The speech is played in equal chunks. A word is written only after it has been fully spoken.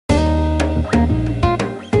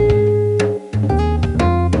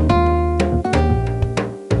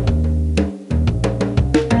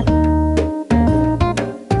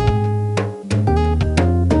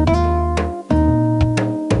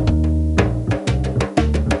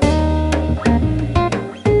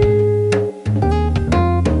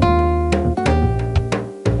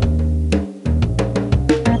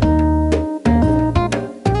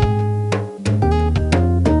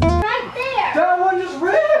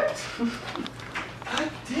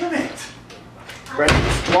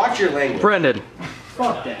Watch your language. Brendan.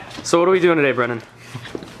 Fuck that. So what are we doing today, Brendan?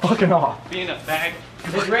 Fucking off. Being a fag.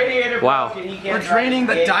 His radiator Wow. broke and he can't We're draining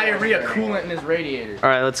the drive his diarrhea vehicle. coolant in his radiator.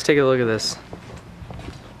 Alright, let's take a look at this.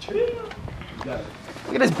 Look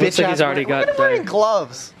at his bitch Looks like he's already got wearing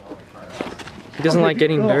gloves. He doesn't like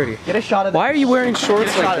getting dirty. Get a shot of this. Why are you wearing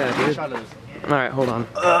shorts like that, Get a dude? shot of this. Alright, hold on.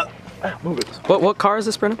 Move it. What car is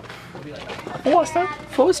this, Brendan?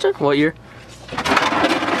 Forester? What year?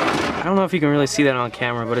 I don't know if you can really see that on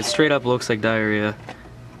camera, but it straight up looks like diarrhea.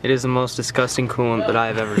 It is the most disgusting coolant that I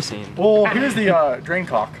have ever seen. Well, here's the drain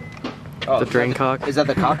cock. The drain cock? Is that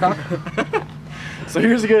the cock? So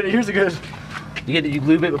here's a good. You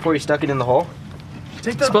lube it before you stuck it in the hole?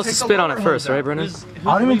 Take You're supposed to spit on it first, right, Brendan?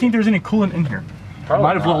 I don't even think there's any coolant in here.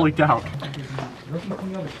 Might have well leaked out.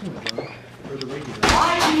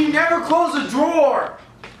 Why can you never close a drawer?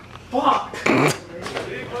 Fuck!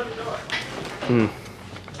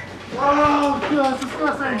 Oh, God, it's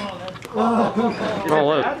disgusting. Oh,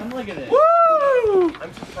 look. Woo!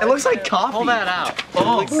 It looks like coffee. Pull that out.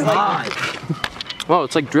 Oh, God. Whoa,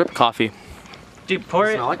 it's like drip coffee. Dude, pour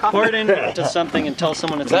it into something and tell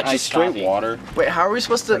someone it's iced coffee. water? Wait, how are we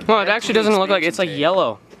supposed to? No, it actually doesn't look like it's like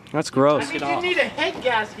yellow. That's gross. Take it off. need a head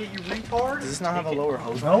gasket, you retard. Does this not have a lower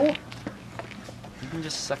hose? No. You can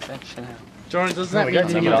just suck that shit out. Jordan, does that You mean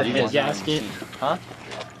need you a need head gasket. Huh?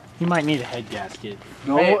 You might need a head gasket.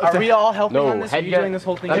 No, are we all helping on this? Are head you gas- doing this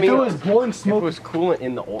whole thing? I If mean, it was blowing smoke. It was coolant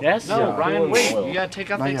in the oil. Yes? No, No, Ryan, coolant wait. oil. You gotta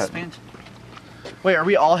take out Not the yet. expansion. Wait, are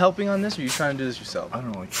we all helping on this, or are you trying to do this yourself? I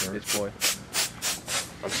don't really care. This boy.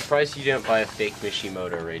 I'm surprised you didn't buy a fake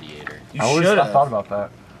Mishimoto radiator. You should have. I thought about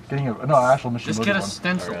that. Getting a actual machine. Just get a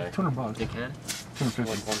stencil. Alright. $200. Dickhead? 250.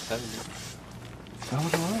 Like 170. Is that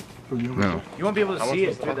what it was? For you? No. You won't be able to see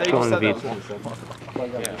it. Come on,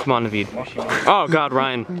 Naveed. Come on, Naveed. Oh, God,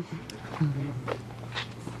 Ryan.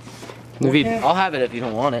 Naveed. I'll have it if you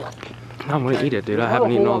don't want it. I'm gonna eat it, dude. I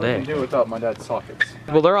haven't eaten all day. Do without my dad's sockets.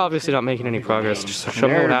 Well, they're obviously not making any progress. Just show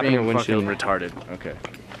me what happened to your windshield. retarded. Okay.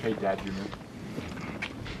 Hey, Dad, you know.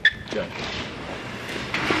 Yeah.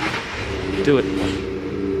 Do it.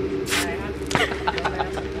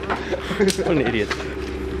 What an idiot.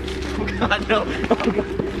 God, no.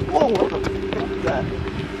 Whoa, what the fuck is that?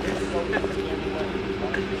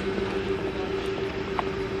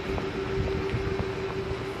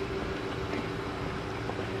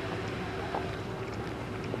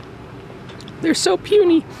 They're so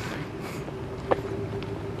puny.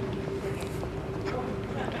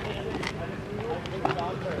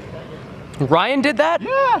 Ryan did that?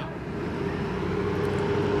 Yeah.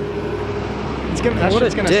 It's gonna, that What a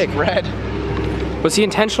shit's gonna dick. spread. Was he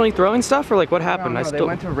intentionally throwing stuff, or like what happened? I They still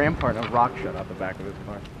went to Rampart and a rock shot out the back of his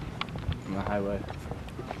car. On the highway.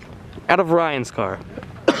 out of Ryan's car.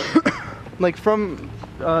 Like from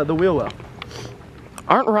the wheel well.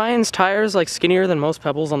 Aren't Ryan's tires like skinnier than most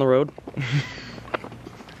pebbles on the road?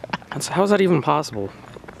 How is that even possible?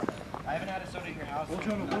 I haven't had a soda at your house.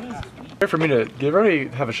 For me to get ready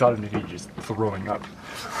to have a shot of Naveed just throwing up.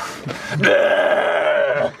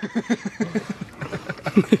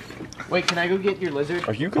 Wait, can I go get your lizard?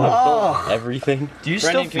 Are you gonna film everything? Do you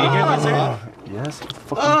Brendan, still can feed you your get lizard? Yes.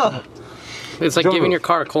 It's like giving your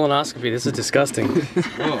car a colonoscopy. This is disgusting. I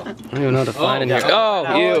don't even know what to find in here. Oh,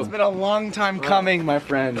 It's ew. been a long time coming, my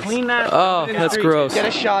friends. Clean that. Oh, that's gross. Get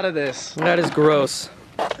a shot of this. That is gross.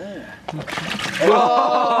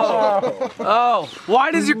 Oh,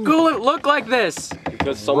 why does your coolant look like this?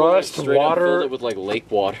 Because someone Rust, straight water, up filled it with like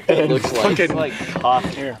lake water. It looks like. fucking- Like off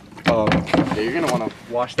here. Yeah, you're gonna want to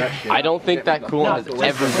wash that shit. I don't think that coolant has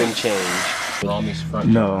ever been changed. On these front.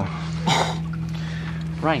 No.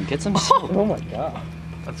 Ryan, get some soap. Oh my god.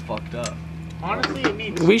 That's fucked up. Honestly, it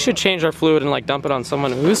needs. We should change our fluid and like dump it on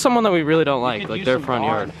someone who's someone that we really don't like their front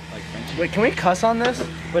yard. Wait, can we cuss on this?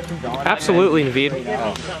 Absolutely, Naveed.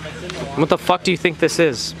 What the fuck do you think this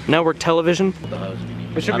is? Network television?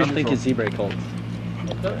 It should I be don't think his Z-brake holds.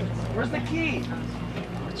 Where's the key?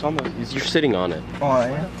 It's almost. You're sitting on it. Oh, I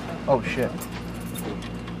am? Oh shit.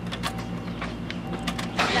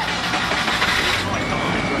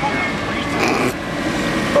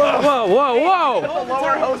 Whoa, whoa, whoa! Put the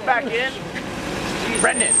lower hose back in.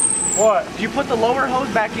 Brendan. What? Do you put the lower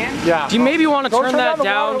hose back in? Yeah. Do you maybe want to Don't turn turn that down the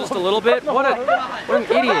down water. just a little bit? What an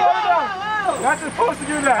idiot. You're not supposed to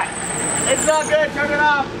do that. It's not good. Turn it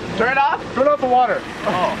off. Turn it off? Turn off the water.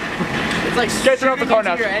 It's like Okay, turn off the car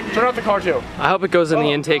now. Turn off the car too. I hope it goes in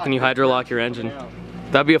the intake and you hydrolock your engine.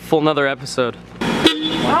 That'd be a full nother episode.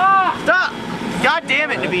 Ah! Stop! God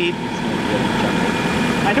damn it, Naveed.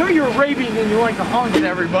 I know you're raving and you like to honk at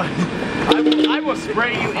everybody. I will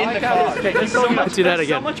spray you in the car. Okay, Let's do that So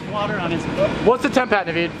again. much water on his. What's the temp at,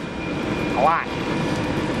 Naveed? A lot.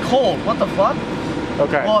 cold. What the fuck?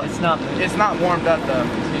 Okay. Well, It's not. it's not warmed up though.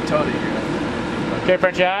 You totally agree. Okay,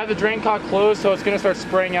 Frenchie, I have the drain cock closed, so it's gonna start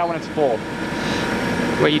spraying out when it's full.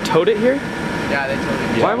 Wait, you towed it here? Yeah, they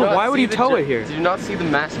totally do. Why would you tow it here? Did you not see the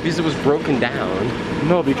mass? Because it was broken down.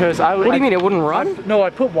 No, because What do you mean, it wouldn't run? No, I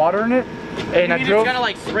put water in it, and I drove. It's gonna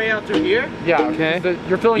like spray out through here? Yeah. Okay.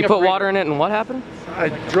 You're filling. You up put water in it and what happened? I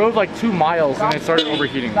drove like 2 miles and it started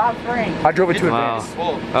overheating. I drove it to Wow. advance.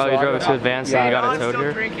 Oh, you drove it to advance and you got it towed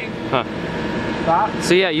here? Huh.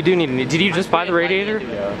 So yeah, you do need it. Did you just buy the radiator?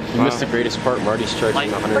 Yeah. You missed the greatest part. Marty's charging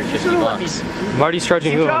him $150. Marty's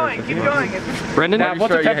charging who? Keep going. Brendan? Now,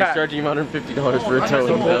 what's the Yeah, pet he's charging him $150 for a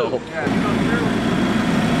towing bill.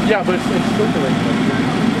 Yeah, but it's circulating.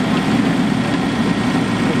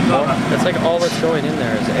 That's like all that's going in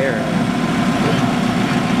there is air.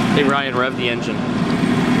 Hey Ryan, rev the engine.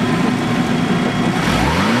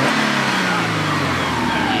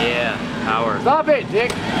 Yeah, power. Stop it,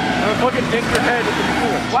 Dick. I'm fucking dink your head with the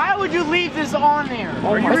cooler. Why would you leave this on there?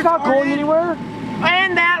 It's not going anywhere.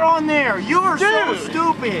 And that on there. You are so Dude.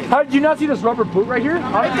 stupid. How did you not see this rubber boot right here?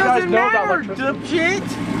 How It did you guys doesn't know about matter, electricity?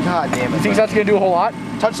 dipshit. God damn You it. think that's gonna do a whole lot?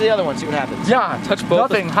 Touch the other one, see what happens. Yeah. Touch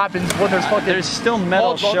both Nothing happens when there's fucking. There's still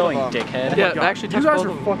metal both of showing, them. dickhead. Yeah, actually touch You guys both are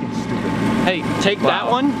of them. fucking stupid. Hey, take that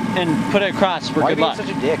one and put it across for Why are good you luck. being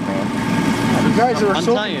such a dick, man? You guys are I'm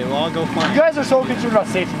so. telling you, I'll go You flying. guys are so concerned about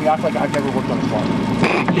safety. You act like I've never worked on a car.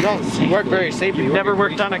 You work very safely. You've never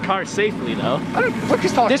worked on a car safely, though. Look,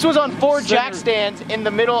 he's talking. This was on 4 jack stands in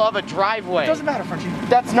the middle of a driveway. It doesn't matter, Frenchie.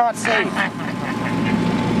 That's not safe.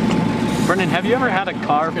 Brendan, have you ever had a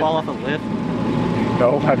car fall off a lift?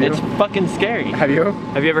 No, have you? It's fucking scary. Have you?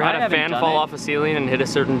 Have you ever had I a haven't fan done fall it. off a ceiling and hit a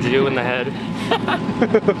certain Jew in the head?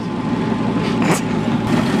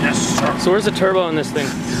 Yes, sir. So where's the turbo in this thing?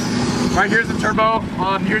 Right here's the turbo.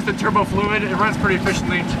 Here's the turbo fluid. It runs pretty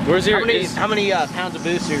efficiently. Where's your? How many pounds of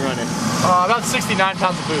boost are you running? About 69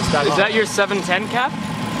 pounds of boost. Is that your 710 cap?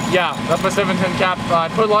 Yeah, that's my 710 cap. I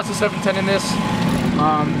put lots of 710 in this.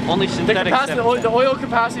 Only The synthetic capacity, the oil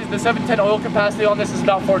capacity, the 710 oil capacity on this is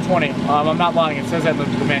about 420. I'm not lying. It says that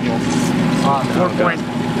in the manual. 4.20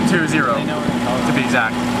 to be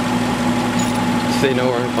exact. They know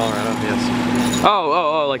we're in Colorado. Yes.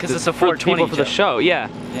 Oh, like Because it's a for the people 420 for the show. Yeah.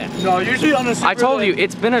 No, usually on a super, I told you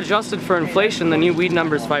it's been adjusted for inflation. The new weed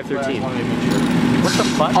number is 513. What the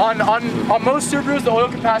fuck? On most Subarus, the oil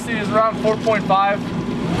capacity is around 4.5.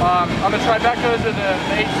 On the Tribecas or the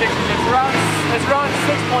 860s, it's around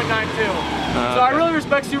 6.92. So I really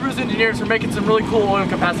respect Subaru's engineers for making some really cool oil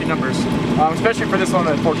capacity numbers, especially for this one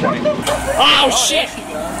at 420. Oh shit!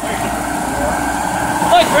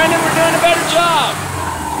 Look, Brendan, we're doing a better job.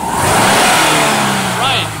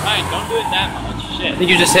 Right, don't do it that much. Shit. I think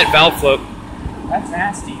you just hit valve float. That's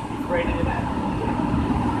nasty. Rated it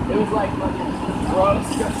out. It was like fucking gross.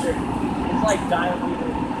 It's like diameter.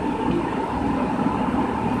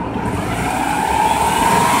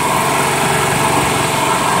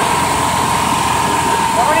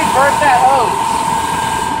 Somebody burnt that hose.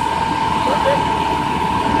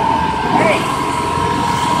 Hey!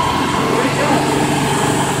 What are you doing?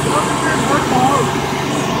 Go over here and burn the hose.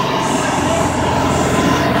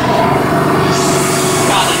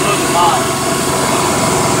 God, that hose is hot.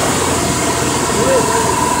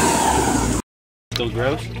 Still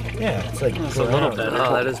gross? Yeah, it's like It's a little better.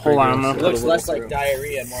 Oh, that is pretty gross. it looks less like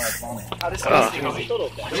diarrhea and more like vomit. How disgusting is it?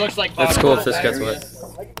 It looks like That's cool if this gets wet.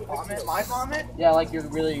 vomit. My vomit? Yeah, like you're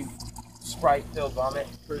really Sprite-filled vomit.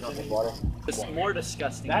 It's more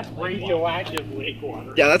disgusting. That's radioactive lake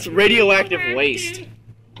water. Yeah, that's radioactive waste.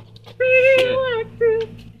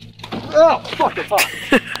 Oh, fuck the fuck.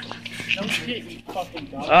 No shit, you fucking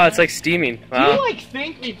dog. Oh, it's like steaming. Do Wow. you like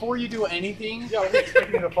think before you do anything? Yeah, we're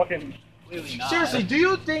expecting to fucking. Seriously, do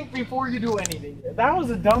you think before you do anything? That was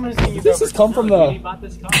the dumbest thing you've This ever has come from the.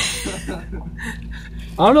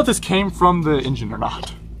 I don't know if this came from the engine or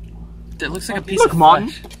not. It looks like a piece Look, of Martin.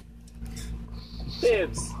 flesh.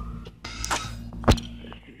 Bibs.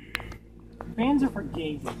 Fans are for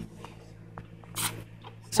gays.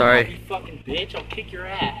 Sorry. You fucking bitch, I'll kick your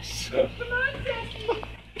ass. We're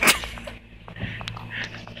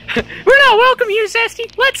not welcome here,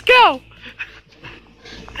 ZeSTy. Let's go.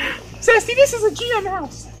 ZeSTy, this is a GM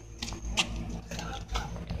house.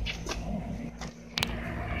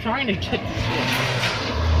 Trying to get this shit.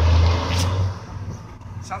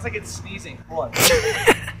 Sounds like it's sneezing. Hold on.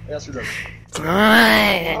 Yes, it does.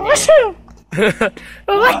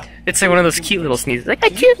 It's like one of those cute little sneezes. Like,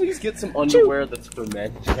 Can you please get some underwear that's for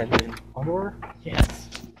men, Brendan? Underwear? Yes.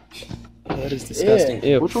 Oh, that is disgusting.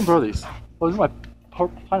 Ew. Which ones are these? Oh, these are my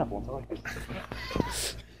pineapple ones.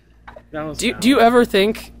 I like these. Do you ever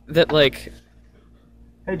think that, like,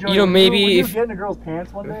 Hey, Joey, You know, maybe when you if- get in a girl's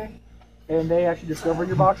pants one day, and they actually discover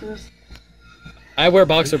your boxers. I wear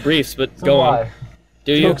boxer briefs, but So go do on. I.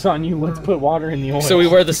 Do you? Joke's on you, let's put water in the oil. So we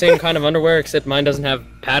wear the same kind of underwear, except mine doesn't have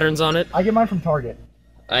patterns on it. I get mine from Target.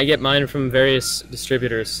 I get mine from various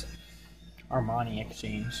distributors. Armani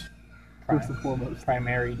Exchange. First and foremost.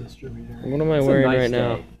 Primary distributor. What am I wearing right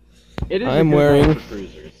now? It is a I'm good wearing- one for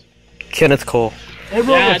cruisers. Kenneth Cole. It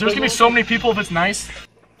really Yeah, is. there's gonna be so many people if it's nice.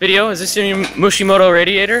 Video, is this your Mushimoto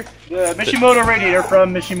radiator? The Mishimoto Radiator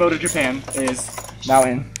from Mishimoto, Japan is now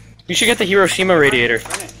in. You should get the Hiroshima radiator.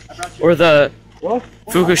 Or the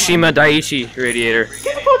Fukushima Daiichi radiator.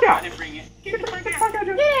 Get the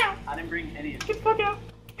fuck out!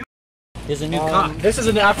 Here's a new cock. This is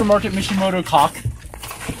an aftermarket Mishimoto cock.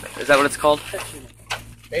 Is that what it's called?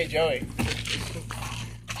 Hey, Joey.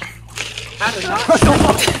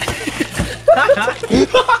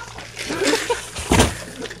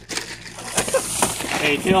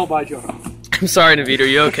 Hey, tail by Joe. I'm sorry, Navita, are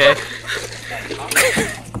you okay?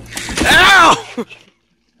 Ow!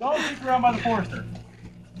 Don't stick around by the Forester.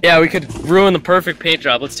 Yeah, we could ruin the perfect paint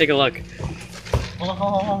job. Let's take a look.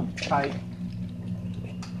 Tight.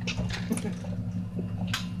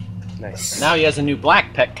 Nice. Now he has a new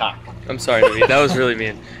black pet cock. I'm sorry, Navita, that was really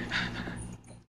mean.